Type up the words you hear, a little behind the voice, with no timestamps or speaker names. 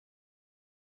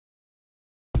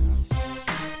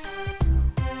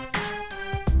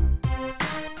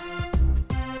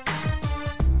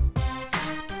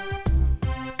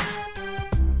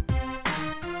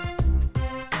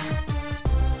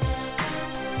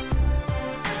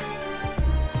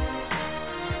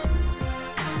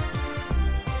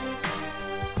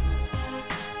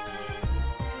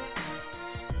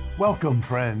Welcome,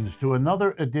 friends, to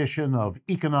another edition of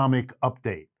Economic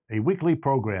Update, a weekly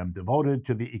program devoted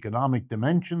to the economic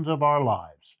dimensions of our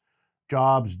lives.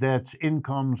 Jobs, debts,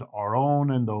 incomes, our own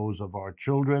and those of our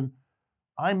children.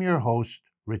 I'm your host,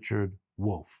 Richard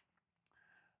Wolff.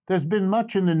 There's been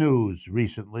much in the news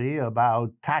recently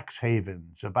about tax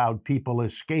havens, about people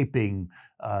escaping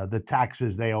the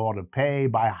taxes they ought to pay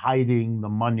by hiding the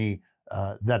money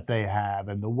that they have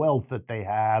and the wealth that they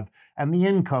have and the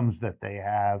incomes that they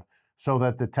have so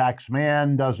that the tax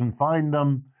man doesn't find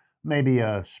them, maybe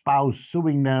a spouse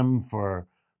suing them for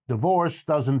divorce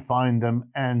doesn't find them,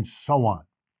 and so on.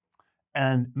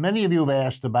 And many of you have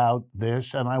asked about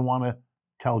this, and I want to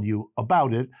tell you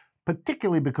about it,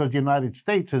 particularly because the United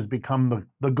States has become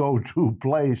the go-to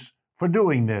place for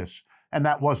doing this. And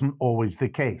that wasn't always the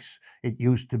case. It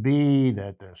used to be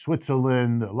that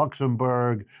Switzerland,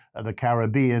 Luxembourg, the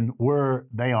Caribbean were,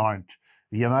 they aren't.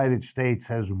 The United States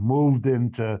has moved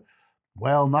into,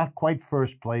 well, not quite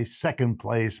first place, second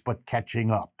place, but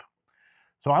catching up.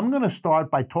 So I'm going to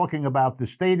start by talking about the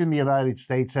state in the United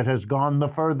States that has gone the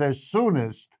furthest,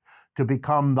 soonest to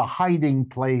become the hiding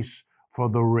place for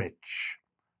the rich.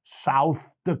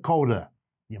 South Dakota.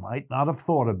 You might not have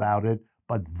thought about it,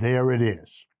 but there it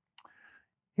is.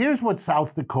 Here's what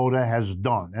South Dakota has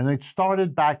done, and it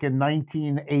started back in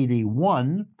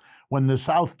 1981 when the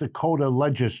South Dakota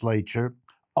legislature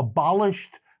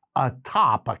abolished a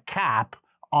cap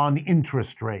on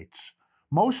interest rates.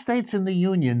 Most states in the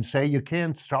union say you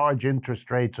can't charge interest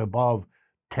rates above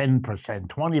 10%, 20%,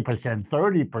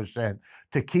 30%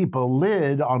 to keep a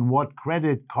lid on what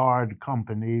credit card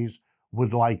companies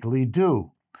would likely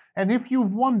do. And if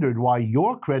you've wondered why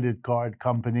your credit card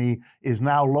company is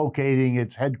now locating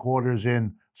its headquarters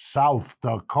in South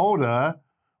Dakota,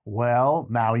 well,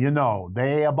 now you know.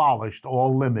 They abolished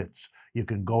all limits. You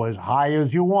can go as high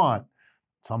as you want,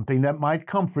 something that might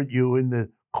comfort you in the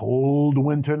cold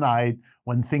winter night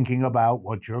when thinking about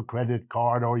what your credit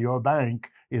card or your bank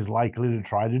is likely to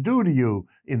try to do to you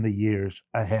in the years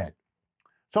ahead.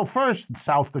 So first,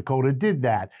 South Dakota did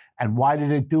that. And why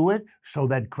did it do it? So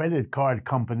that credit card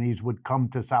companies would come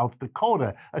to South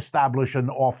Dakota, establish an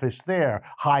office there,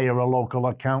 hire a local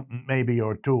accountant maybe,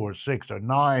 or 2 or 6 or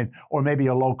 9, or maybe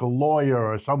a local lawyer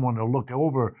or someone to look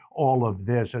over all of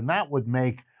this. And that would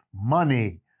make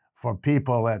money for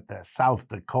people at the South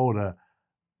Dakota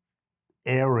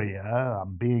area.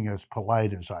 I'm being as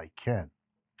polite as I can.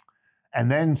 And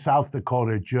then South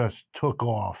Dakota just took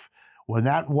off. When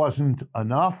that wasn't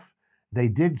enough, they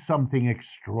did something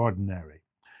extraordinary.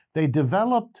 They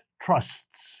developed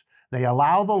trusts. They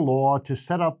allow the law to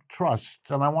set up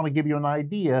trusts, and I want to give you an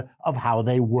idea of how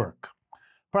they work.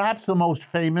 Perhaps the most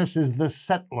famous is the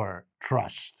Settler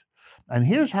Trust. And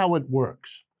here's how it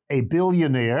works. A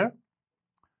billionaire,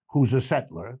 who's a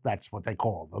settler, that's what they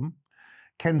call them,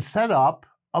 can set up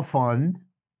a fund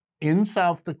in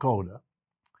South Dakota,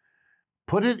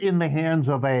 put it in the hands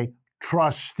of a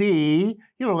trustee,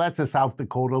 that's a South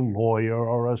Dakota lawyer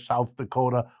or a South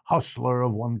Dakota hustler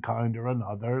of one kind or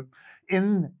another,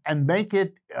 and make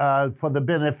it for the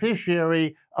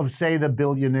beneficiary of, say, the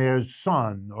billionaire's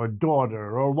son or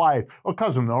daughter or wife or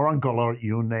cousin or uncle or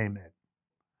you name it.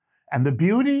 And the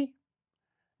beauty?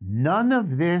 None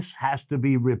of this has to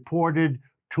be reported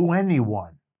to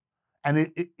anyone.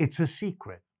 And it's a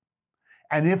secret.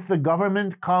 And if the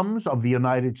government comes of the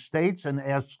United States and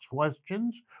asks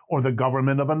questions, or the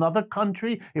government of another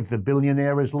country, if the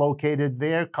billionaire is located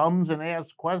there, comes and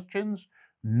asks questions,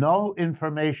 no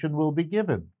information will be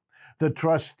given. The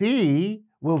trustee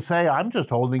will say, I'm just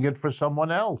holding it for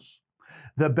someone else.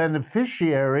 The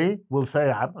beneficiary will say,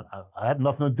 I had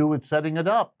nothing to do with setting it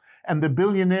up. And the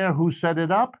billionaire who set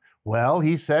it up, well,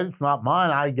 he said, it's not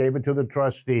mine, I gave it to the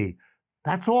trustee.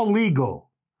 That's all legal.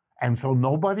 And so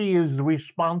nobody is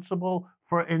responsible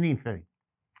for anything.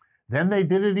 Then they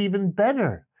did it even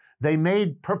better. They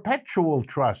made perpetual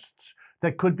trusts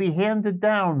that could be handed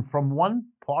down from one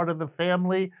part of the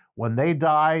family when they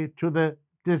die to the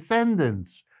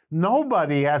descendants.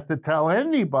 Nobody has to tell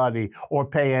anybody or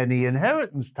pay any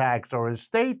inheritance tax or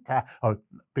estate tax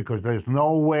because there's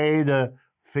no way to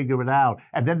figure it out.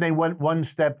 And then they went one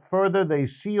step further. They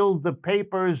sealed the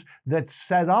papers that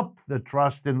set up the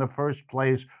trust in the first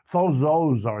place. So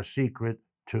those are secret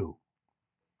too.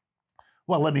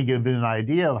 Well, let me give you an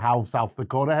idea of how South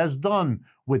Dakota has done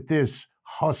with this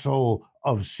hustle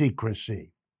of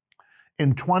secrecy.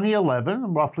 In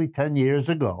 2011, roughly 10 years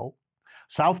ago,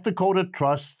 South Dakota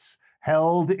trusts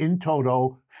held in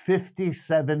total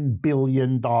 $57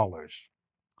 billion.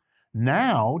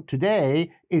 Now,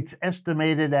 today, it's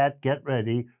estimated at, get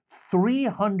ready,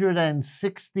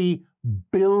 $360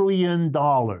 billion.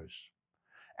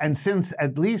 And since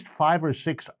at least 5 or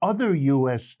 6 other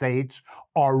U.S. states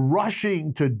are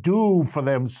rushing to do for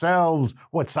themselves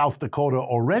what South Dakota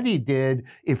already did,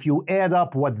 if you add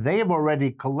up what they've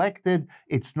already collected,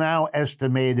 it's now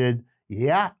estimated,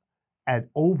 at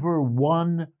over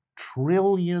 $1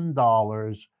 trillion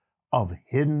of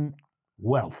hidden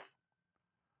wealth.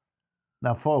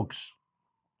 Now, folks,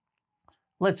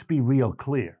 let's be real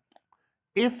clear.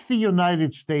 If the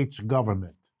United States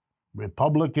government,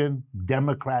 Republican,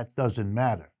 Democrat, doesn't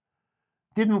matter,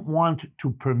 didn't want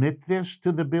to permit this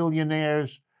to the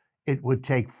billionaires, it would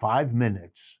take 5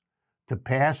 minutes to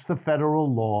pass the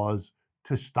federal laws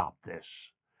to stop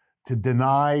this, to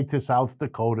deny to South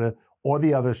Dakota or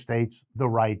the other states the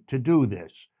right to do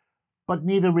this. But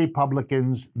neither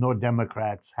Republicans nor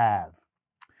Democrats have.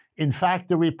 In fact,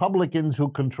 the Republicans who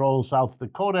control South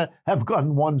Dakota have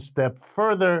gone one step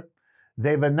further.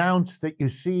 They've announced that, you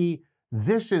see,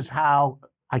 this is how,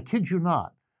 I kid you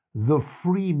not, the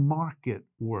free market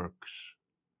works.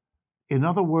 In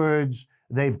other words,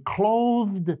 they've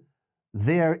clothed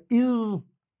their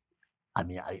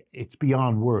it's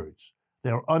beyond words.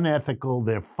 They're unethical,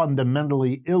 they're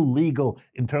fundamentally illegal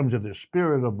in terms of the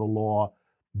spirit of the law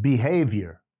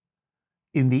behavior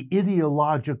in the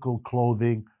ideological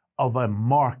clothing of a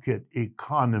market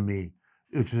economy,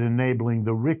 which is enabling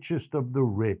the richest of the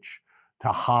rich to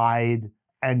hide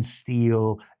and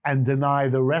steal and deny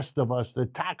the rest of us the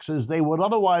taxes they would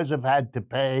otherwise have had to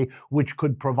pay, which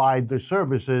could provide the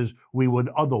services we would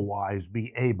otherwise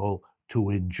be able to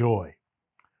enjoy.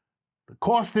 The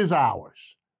cost is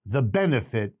ours. The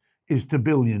benefit is to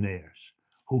billionaires,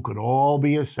 who could all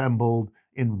be assembled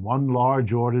in one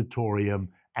large auditorium,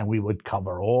 and we would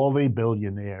cover all the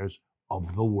billionaires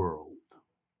of the world.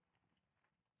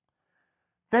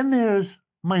 Then there's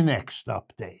my next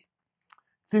update.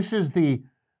 This is the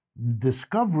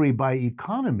discovery by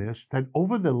economists that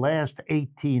over the last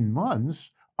 18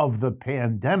 months of the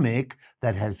pandemic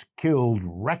that has killed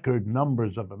record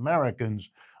numbers of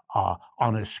Americans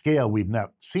on a scale we've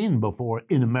not seen before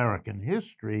in American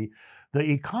history, the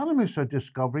economists are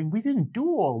discovering we didn't do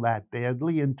all that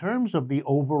badly in terms of the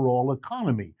overall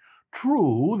economy.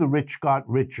 True, the rich got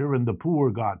richer and the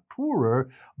poor got poorer,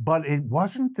 but it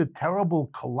wasn't the terrible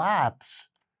collapse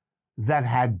that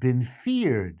had been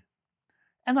feared.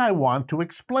 And I want to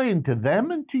explain to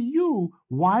them and to you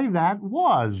why that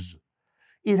was.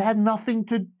 It had nothing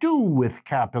to do with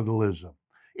capitalism.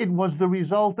 It was the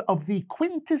result of the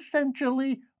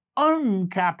quintessentially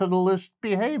uncapitalist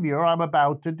behavior I'm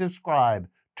about to describe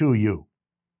to you.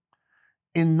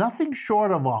 In nothing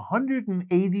short of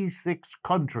 186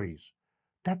 countries,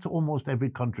 that's almost every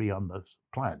country on the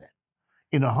planet.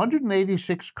 In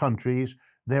 186 countries,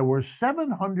 there were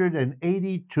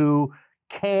 782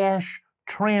 cash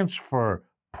transfer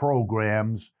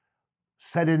programs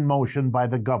set in motion by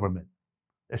the government,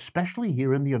 especially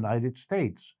here in the United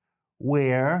States,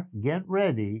 where, get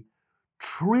ready,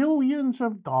 trillions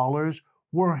of dollars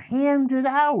were handed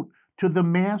out to the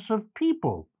mass of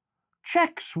people.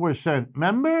 Checks were sent,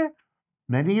 remember?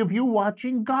 Many of you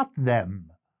watching got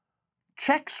them.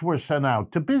 Checks were sent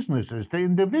out to businesses, to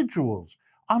individuals,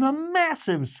 on a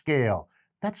massive scale.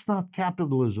 That's not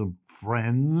capitalism,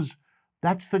 friends.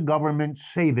 That's the government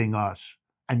saving us.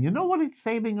 And you know what it's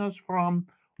saving us from?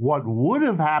 What would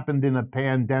have happened in a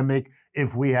pandemic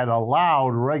if we had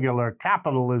allowed regular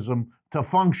capitalism to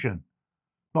function.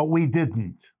 But we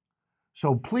didn't.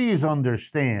 So please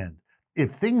understand,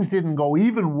 if things didn't go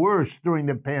even worse during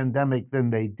the pandemic than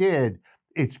they did,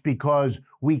 it's because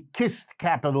we kissed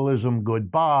capitalism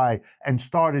goodbye and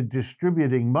started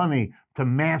distributing money to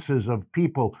masses of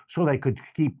people so they could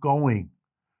keep going.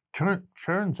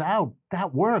 Turns out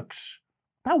that works.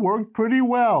 That worked pretty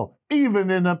well, even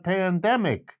in a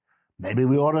pandemic. Maybe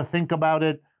we ought to think about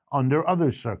it under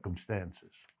other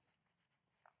circumstances.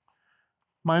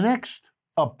 My next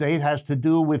update has to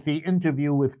do with the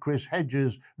interview with Chris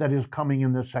Hedges that is coming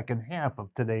in the second half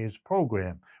of today's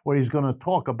program, where he's going to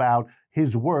talk about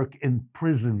his work in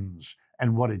prisons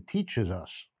and what it teaches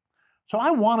us. So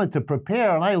I wanted to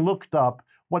prepare, and I looked up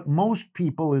what most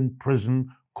people in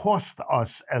prison cost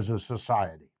us as a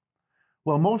society.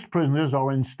 Well, most prisoners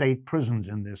are in state prisons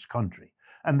in this country,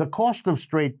 and the cost of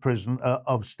state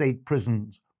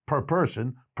prisons per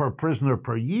person, per prisoner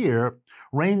per year,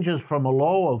 ranges from a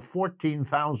low of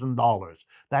 $14,000.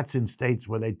 That's in states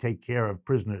where they take care of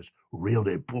prisoners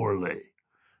really poorly,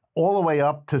 all the way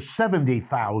up to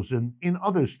 $70,000 in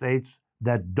other states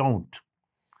that don't.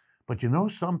 But you know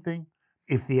something?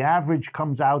 If the average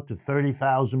comes out to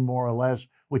 $30,000 more or less,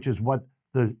 which is what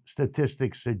the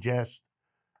statistics suggest,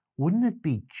 wouldn't it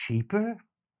be cheaper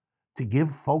to give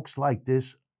folks like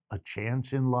this a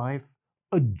chance in life,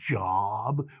 a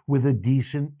job with a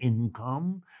decent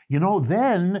income,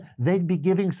 then they'd be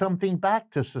giving something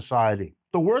back to society,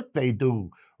 the work they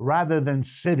do, rather than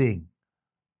sitting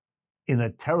in a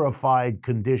terrified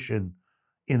condition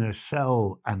in a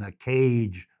cell and a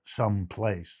cage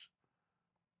someplace.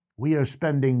 We are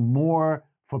spending more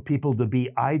for people to be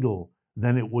idle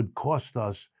than it would cost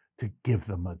us to give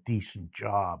them a decent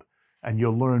job. And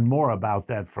you'll learn more about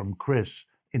that from Chris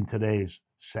in today's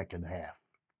second half.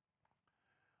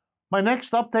 My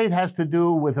next update has to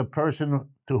do with a person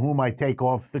to whom I take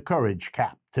off the courage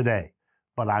cap today,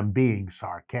 but I'm being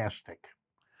sarcastic.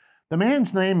 The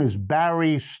man's name is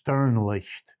Barry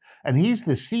Sternlicht, and he's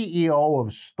the CEO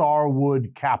of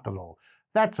Starwood Capital.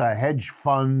 That's a hedge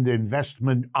fund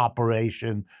investment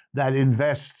operation that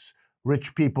invests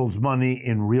rich people's money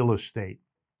in real estate.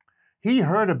 He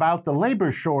heard about the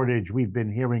labor shortage we've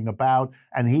been hearing about,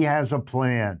 and he has a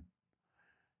plan.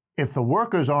 If the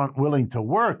workers aren't willing to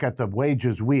work at the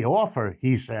wages we offer,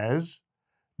 he says,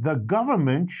 the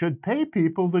government should pay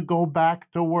people to go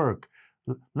back to work.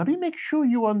 Let me make sure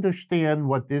you understand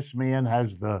what this man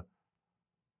has the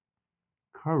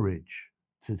courage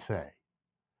to say.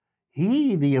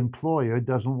 He, the employer,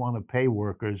 doesn't want to pay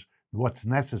workers what's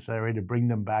necessary to bring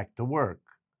them back to work.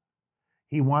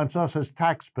 He wants us as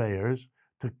taxpayers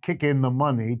to kick in the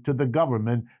money to the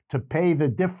government to pay the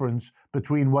difference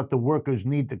between what the workers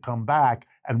need to come back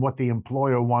and what the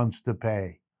employer wants to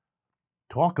pay.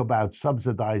 Talk about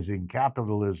subsidizing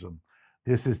capitalism.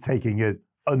 This is taking it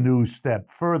a new step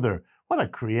further. What a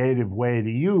creative way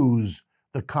to use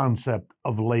the concept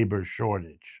of labor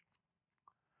shortage.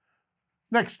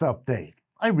 Next update.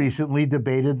 I recently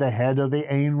debated the head of the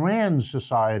Ayn Rand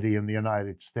Society in the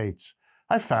United States.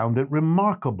 I found it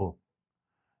remarkable.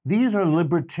 These are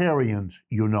libertarians,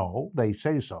 they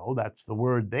say so, that's the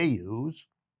word they use.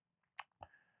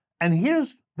 And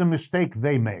here's the mistake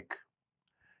they make.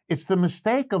 It's the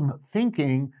mistake of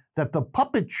thinking that the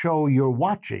puppet show you're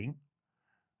watching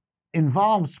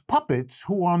involves puppets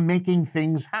who are making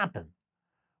things happen.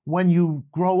 When you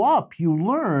grow up, you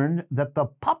learn that the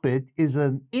puppet is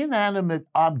an inanimate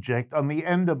object on the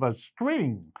end of a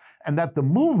string, and that the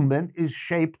movement is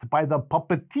shaped by the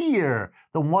puppeteer,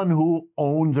 the one who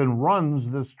owns and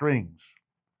runs the strings.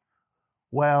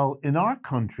 Well, in our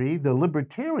country, the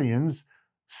libertarians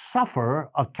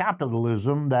suffer a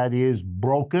capitalism that is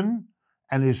broken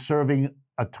and is serving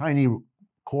a tiny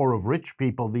core of rich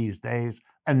people these days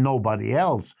and nobody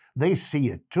else. They see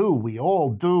it too. We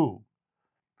all do.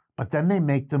 But then they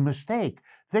make the mistake.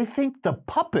 They think the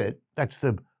puppet, that's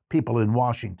the people in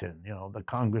Washington, the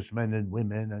congressmen and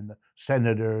women and the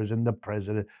senators and the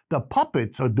president, the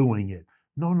puppets are doing it.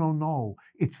 No.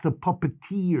 It's the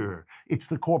puppeteer. It's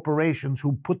the corporations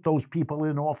who put those people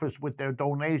in office with their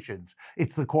donations.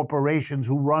 It's the corporations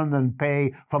who run and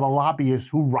pay for the lobbyists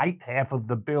who write half of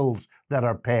the bills that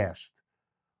are passed.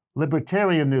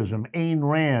 Libertarianism, Ayn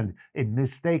Rand, it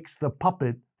mistakes the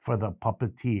puppet for the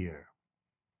puppeteer.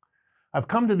 I've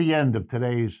come to the end of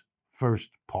today's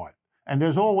first part. And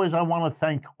as always, I want to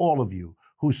thank all of you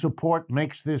whose support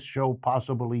makes this show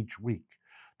possible each week.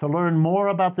 To learn more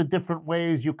about the different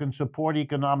ways you can support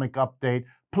Economic Update,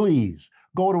 please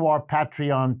go to our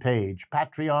Patreon page,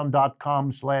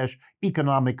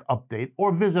 patreon.com/economic update,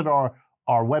 or visit our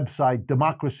website,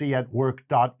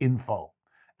 democracyatwork.info.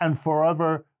 And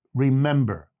forever,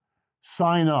 remember,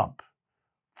 sign up,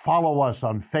 follow us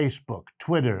on Facebook,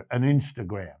 Twitter, and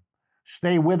Instagram.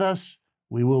 Stay with us.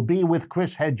 We will be with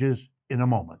Chris Hedges in a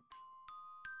moment.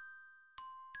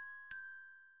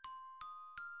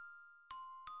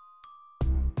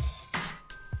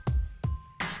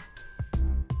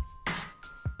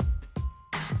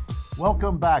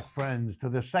 Welcome back, friends, to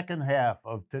the second half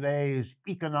of today's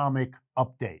Economic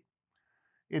Update.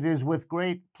 It is with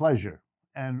great pleasure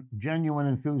and genuine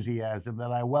enthusiasm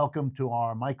that I welcome to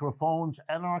our microphones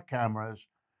and our cameras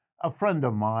a friend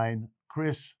of mine,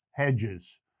 Chris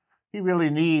Hedges. He really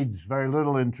needs very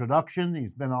little introduction.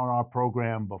 He's been on our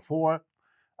program before,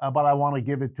 but I want to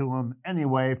give it to him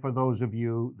anyway for those of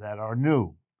you that are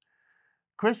new.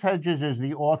 Chris Hedges is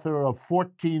the author of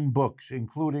 14 books,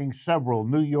 including several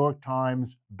New York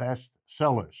Times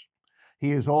bestsellers.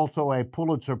 He is also a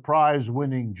Pulitzer Prize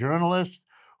winning journalist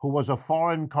who was a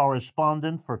foreign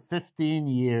correspondent for 15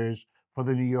 years for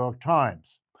the New York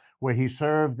Times, where he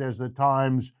served as the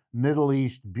Times Middle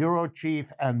East bureau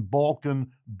chief and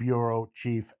Balkan bureau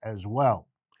chief as well.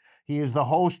 He is the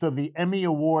host of the Emmy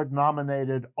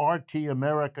Award-nominated RT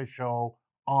America show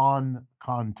On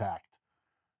Contact.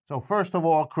 So first of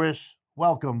all, Chris,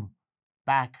 welcome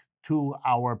back to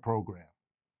our program.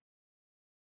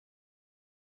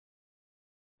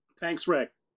 Thanks, Rick.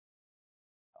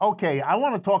 Okay, I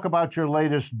want to talk about your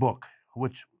latest book,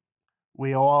 which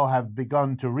we all have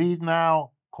begun to read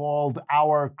now, called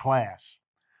Our Class.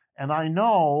 And I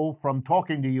know from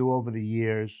talking to you over the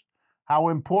years how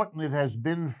important it has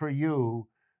been for you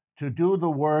to do the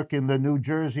work in the New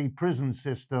Jersey prison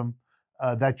system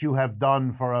that you have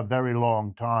done for a very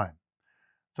long time.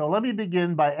 So let me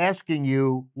begin by asking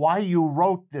you why you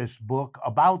wrote this book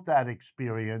about that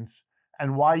experience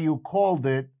and why you called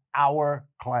it Our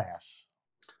Class.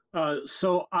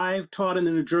 So I've taught in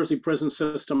the New Jersey prison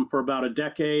system for about a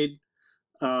decade.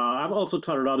 I've also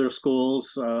taught at other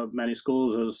schools, many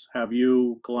schools, as have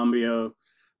you, Columbia,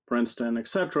 Princeton,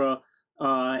 etc.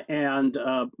 And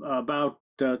about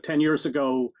 10 years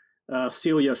ago,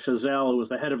 Celia Chazelle, who was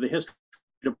the head of the history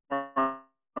department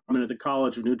at the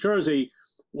College of New Jersey,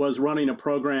 was running a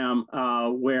program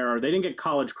where they didn't get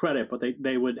college credit, but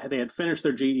they had finished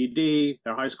their GED,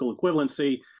 their high school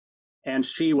equivalency, and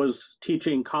she was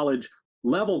teaching college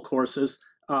level courses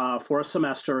for a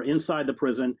semester inside the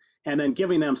prison, and then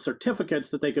giving them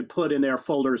certificates that they could put in their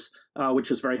folders,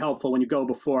 which is very helpful when you go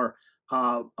before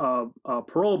a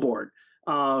parole board.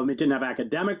 It didn't have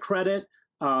academic credit.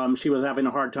 She was having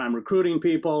a hard time recruiting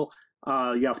people.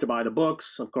 You have to buy the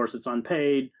books. Of course, it's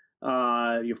unpaid. You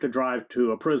have to drive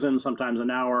to a prison, sometimes an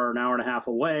hour and a half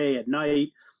away at night.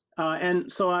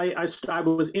 And so I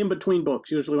was in between books.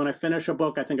 Usually when I finish a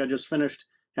book, I think I just finished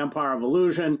Empire of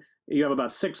Illusion. You have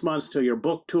about 6 months till your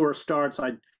book tour starts.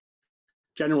 I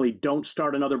generally don't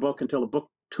start another book until the book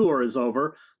tour is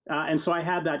over. And so I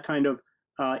had that kind of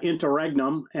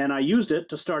interregnum, and I used it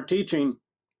to start teaching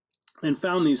and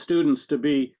found these students to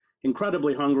be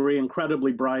incredibly hungry,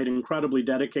 incredibly bright, incredibly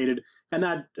dedicated. And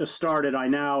that started, I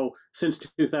now, since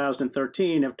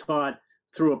 2013, have taught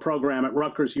through a program at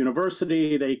Rutgers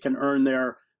University. They can earn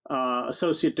their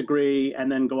associate degree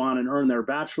and then go on and earn their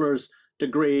bachelor's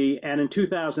degree. And in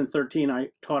 2013, I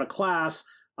taught a class,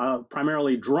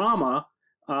 primarily drama,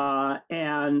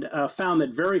 and found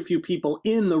that very few people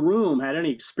in the room had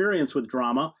any experience with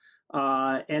drama.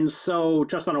 And so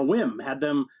just on a whim, had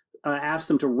them ask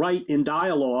them to write in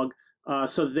dialogue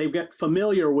so that they get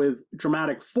familiar with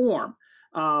dramatic form.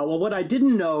 Well, what I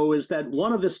didn't know is that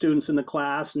one of the students in the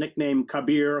class, nicknamed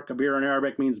Kabir in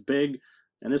Arabic means big,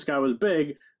 and this guy was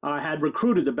big, had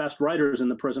recruited the best writers in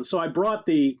the prison. So I brought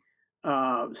the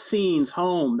scenes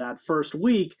home that first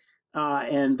week,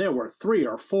 and there were 3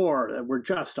 or 4 that were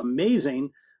just amazing.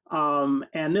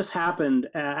 And this happened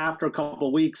after a couple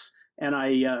of weeks, and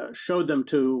I showed them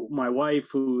to my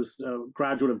wife, who's a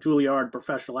graduate of Juilliard,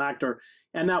 professional actor,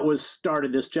 and that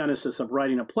started this genesis of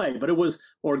writing a play. But it was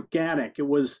organic; it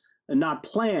was not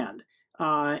planned,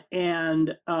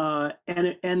 and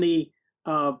the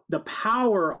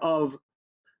power of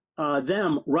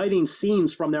them writing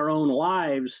scenes from their own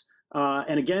lives,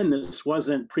 and again, this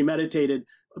wasn't premeditated,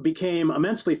 became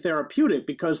immensely therapeutic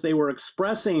because they were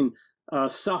expressing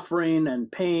suffering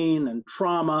and pain and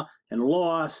trauma and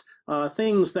loss,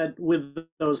 things that with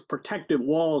those protective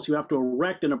walls you have to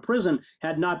erect in a prison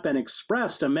had not been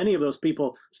expressed. And many of those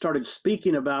people started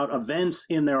speaking about events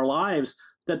in their lives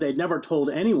that they'd never told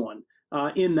anyone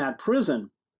in that prison.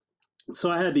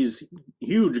 So I had these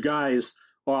huge guys,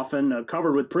 often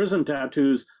covered with prison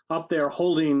tattoos, up there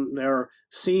holding their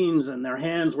scenes, and their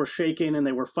hands were shaking and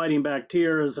they were fighting back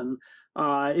tears. And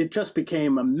it just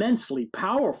became immensely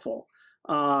powerful.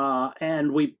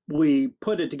 And we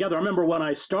put it together. I remember when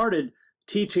I started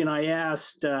teaching, I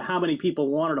asked how many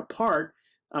people wanted a part,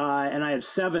 and I had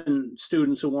 7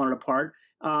 students who wanted a part.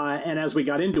 And as we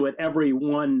got into it, every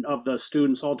one of the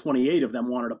students, all 28 of them,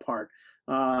 wanted a part.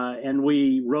 And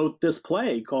we wrote this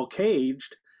play called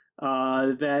Caged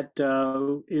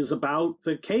that is about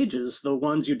the cages, the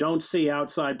ones you don't see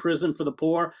outside prison for the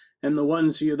poor, and the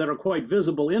ones that are quite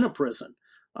visible in a prison.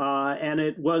 And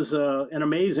it was an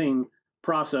amazing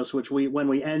process, which when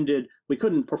we ended, we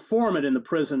couldn't perform it in the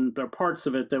prison. There are parts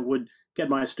of it that would get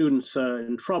my students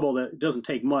in trouble. That it doesn't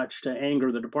take much to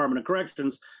anger the Department of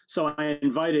Corrections. So I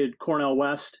invited Cornel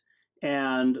West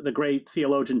and the great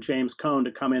theologian James Cone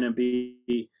to come in and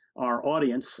be our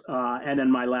audience. And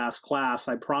then my last class,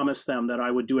 I promised them that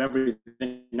I would do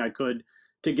everything I could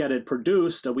to get it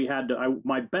produced. We had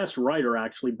my best writer,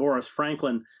 actually, Boris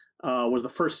Franklin, was the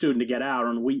first student to get out,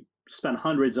 and we spent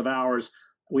hundreds of hours.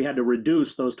 We had to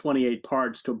reduce those 28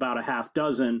 parts to about a half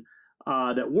dozen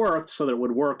that worked, so that it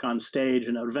would work on stage,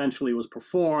 and eventually was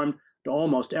performed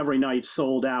almost every night,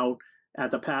 sold out at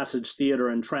the Passage Theater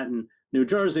in Trenton, New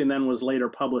Jersey, and then was later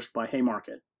published by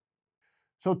Haymarket.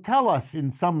 So tell us,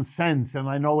 in some sense, and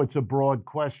I know it's a broad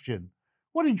question,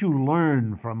 what did you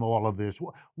learn from all of this?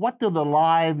 What do the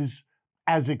lives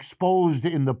as exposed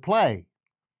in the play.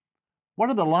 What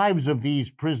do the lives of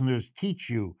these prisoners teach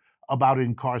you about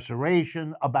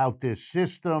incarceration, about this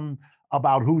system,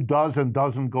 about who does and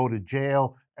doesn't go to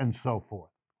jail, and so forth?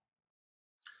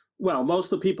 Well,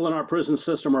 most of the people in our prison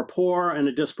system are poor, and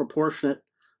a disproportionate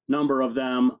number of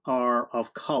them are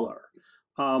of color.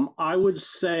 I would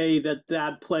say that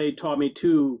that play taught me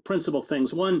two principal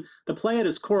things. One, the play at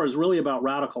its core is really about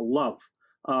radical love,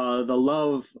 the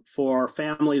love for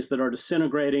families that are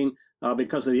disintegrating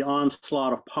because of the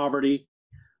onslaught of poverty,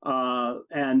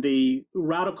 and the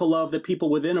radical love that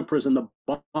people within a prison, the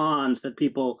bonds that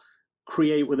people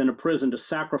create within a prison to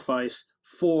sacrifice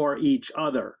for each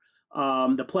other.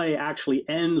 The play actually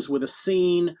ends with a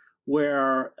scene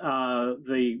where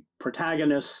the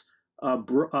protagonist, a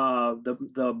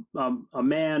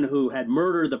man who had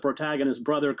murdered the protagonist's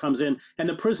brother, comes in, and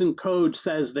the prison code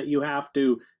says that you have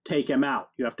to take him out,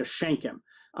 you have to shank him.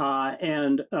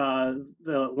 One of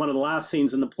the last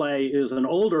scenes in the play is an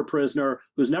older prisoner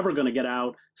who's never going to get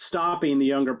out, stopping the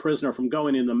younger prisoner from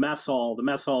going into the mess hall. The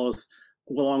mess hall is,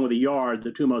 along with the yard,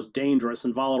 the two most dangerous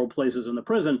and volatile places in the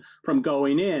prison, from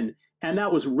going in. And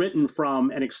that was written from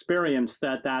an experience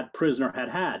that that prisoner had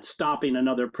had, stopping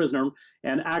another prisoner.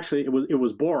 And actually, it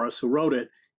was Boris who wrote it.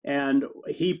 And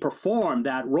he performed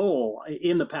that role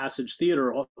in the Passage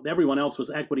Theater. Everyone else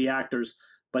was equity actors,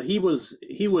 but he was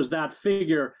that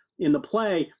figure in the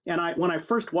play. And when I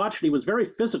first watched it, he was very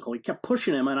physical. He kept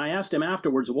pushing him. And I asked him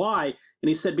afterwards why. And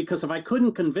he said, because if I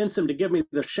couldn't convince him to give me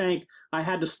the shank, I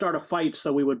had to start a fight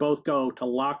so we would both go to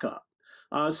lockup.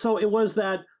 So it was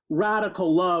that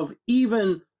radical love,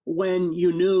 even when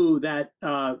you knew that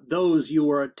those you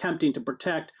were attempting to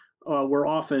protect were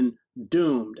often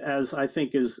doomed, as I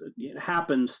think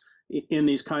happens in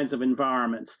these kinds of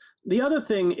environments. The other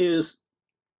thing is,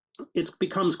 it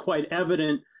becomes quite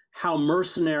evident how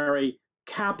mercenary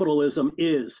capitalism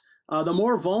is. The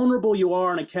more vulnerable you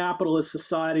are in a capitalist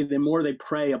society, the more they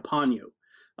prey upon you.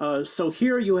 So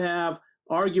here you have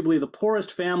arguably the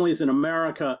poorest families in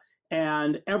America,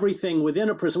 and everything within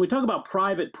a prison. We talk about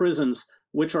private prisons,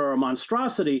 which are a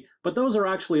monstrosity, but those are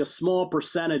actually a small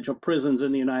percentage of prisons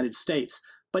in the United States.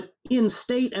 But in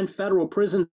state and federal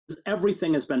prisons,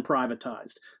 everything has been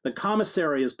privatized. The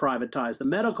commissary is privatized. The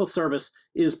medical service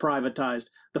is privatized.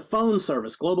 The phone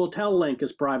service, Global Tel-Link,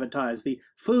 is privatized. The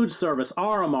food service,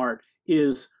 Aramart,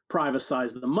 is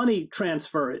privatized. The money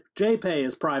transfer, JPay,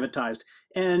 is privatized.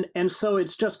 And so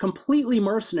it's just completely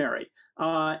mercenary.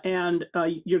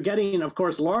 You're getting, of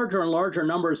course, larger and larger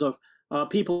numbers of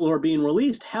people who are being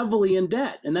released heavily in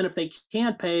debt. And then if they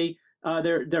can't pay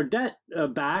their debt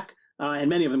back, and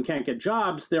many of them can't get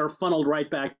jobs, they're funneled right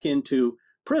back into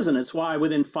prison. It's why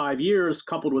within 5 years,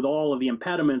 coupled with all of the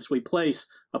impediments we place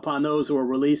upon those who are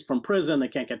released from prison, they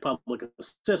can't get public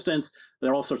assistance.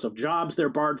 There are all sorts of jobs they're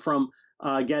barred from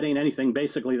getting, anything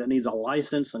basically that needs a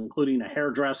license, including a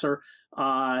hairdresser.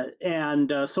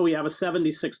 So we have a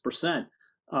 76%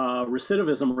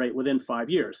 recidivism rate within 5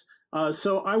 years.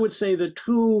 So I would say the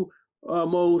two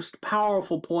most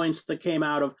powerful points that came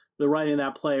out of the writing of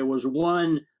that play was,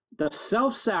 one, the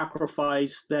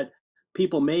self-sacrifice that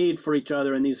people made for each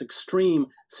other in these extreme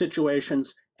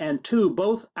situations, and two,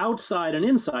 both outside and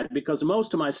inside, because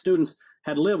most of my students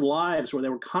had lived lives where they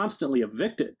were constantly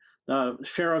evicted.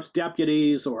 Sheriff's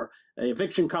deputies or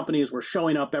eviction companies were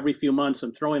showing up every few months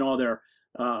and throwing all their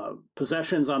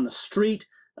possessions on the street.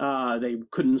 They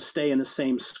couldn't stay in the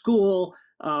same school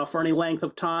for any length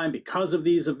of time because of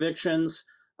these evictions.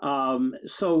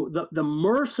 So the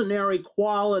mercenary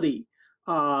quality,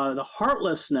 the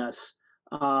heartlessness,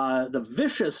 the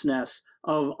viciousness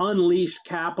of unleashed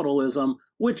capitalism,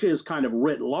 which is kind of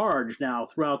writ large now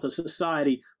throughout the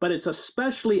society, but it's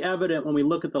especially evident when we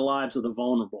look at the lives of the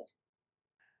vulnerable.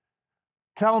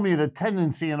 Tell me the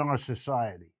tendency in our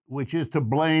society, which is to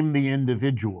blame the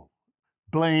individual,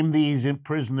 blame these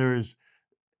prisoners,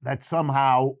 that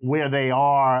somehow where they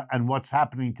are and what's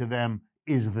happening to them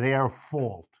is their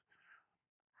fault.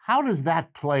 How does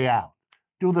that play out?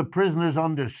 Do the prisoners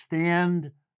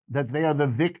understand that they are the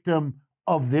victim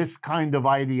of this kind of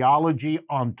ideology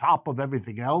on top of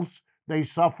everything else they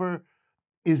suffer?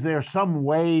 Is there some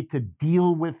way to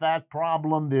deal with that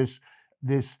problem, this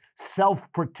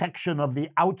self-protection of the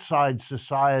outside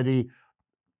society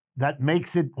that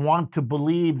makes it want to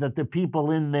believe that the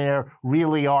people in there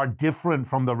really are different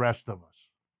from the rest of us?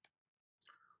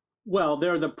 Well,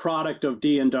 they're the product of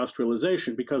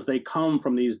deindustrialization because they come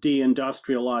from these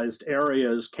deindustrialized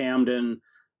areas, Camden,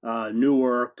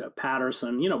 Newark,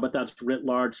 Patterson, but that's writ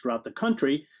large throughout the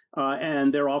country.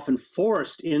 And they're often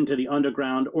forced into the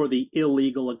underground or the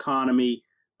illegal economy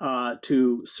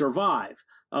to survive.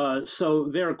 So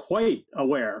they're quite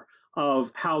aware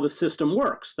of how the system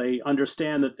works. They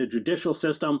understand that the judicial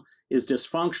system is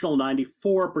dysfunctional.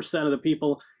 94% of the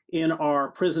people in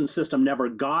our prison system never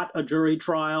got a jury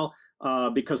trial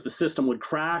because the system would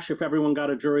crash if everyone got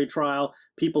a jury trial.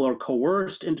 People are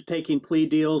coerced into taking plea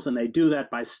deals, and they do that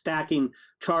by stacking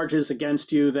charges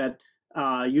against you that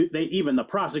even the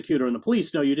prosecutor and the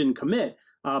police know you didn't commit,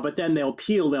 but then they'll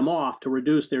peel them off to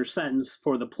reduce their sentence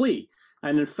for the plea.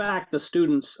 And in fact, the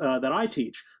students that I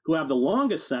teach who have the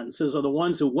longest sentences are the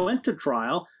ones who went to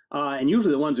trial, and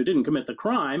usually the ones who didn't commit the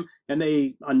crime, and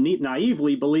they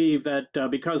naively believe that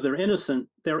because they're innocent,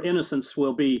 their innocence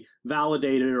will be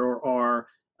validated or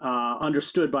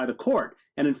understood by the court.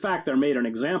 And in fact, they're made an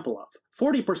example of.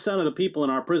 40% of the people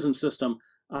in our prison system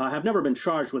have never been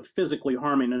charged with physically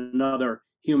harming another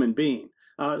human being.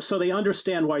 So they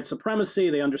understand white supremacy,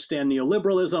 they understand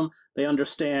neoliberalism, they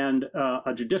understand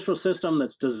a judicial system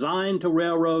that's designed to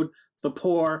railroad the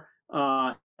poor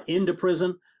into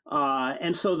prison.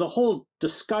 And so the whole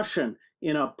discussion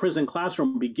in a prison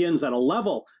classroom begins at a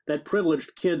level that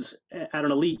privileged kids at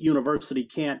an elite university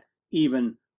can't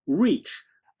even reach.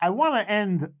 I want to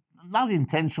end, not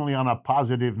intentionally on a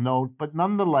positive note, but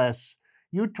nonetheless,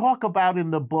 you talk about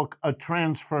in the book a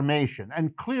transformation,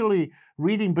 and clearly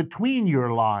reading between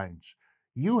your lines,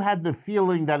 you had the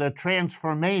feeling that a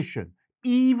transformation,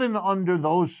 even under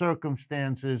those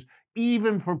circumstances,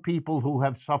 even for people who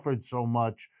have suffered so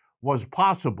much, was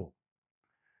possible.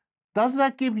 Does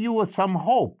that give you some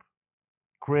hope,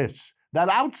 Chris, that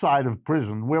outside of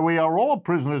prison, where we are all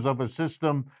prisoners of a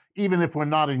system, even if we're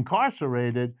not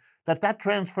incarcerated, that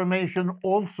transformation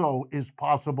also is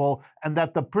possible, and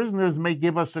that the prisoners may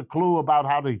give us a clue about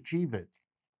how to achieve it?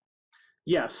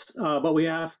 Yes, but we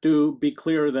have to be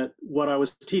clear that what I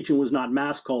was teaching was not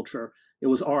mass culture. It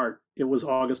was art. It was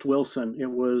August Wilson.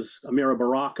 It was Amira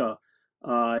Baraka.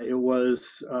 It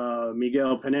was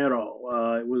Miguel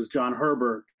Pinero. It was John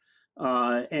Herbert.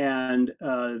 And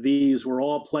these were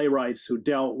all playwrights who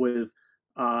dealt with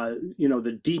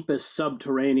the deepest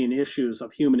subterranean issues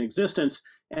of human existence,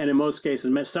 and in most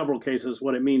cases, several cases,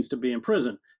 what it means to be in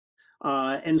prison.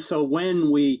 And so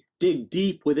when we dig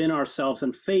deep within ourselves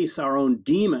and face our own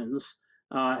demons,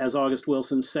 as August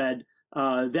Wilson said,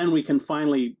 then we can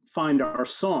finally find our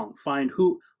song, find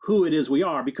who it is we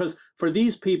are. Because for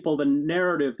these people, the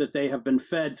narrative that they have been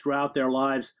fed throughout their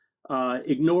lives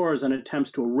ignores and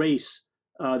attempts to erase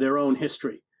their own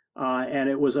history. And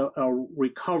it was a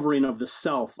recovering of the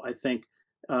self, I think,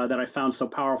 that I found so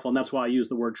powerful. And that's why I use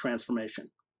the word transformation.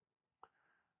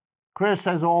 Chris,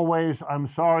 as always, I'm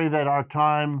sorry that our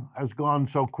time has gone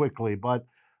so quickly, but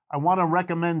I want to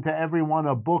recommend to everyone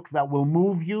a book that will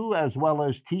move you as well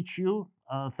as teach you.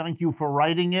 Thank you for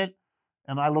writing it,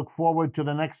 and I look forward to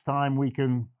the next time we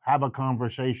can have a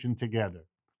conversation together.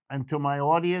 And to my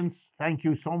audience, thank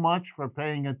you so much for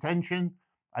paying attention.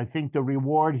 I think the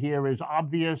reward here is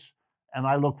obvious, and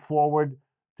I look forward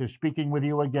to speaking with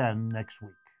you again next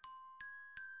week.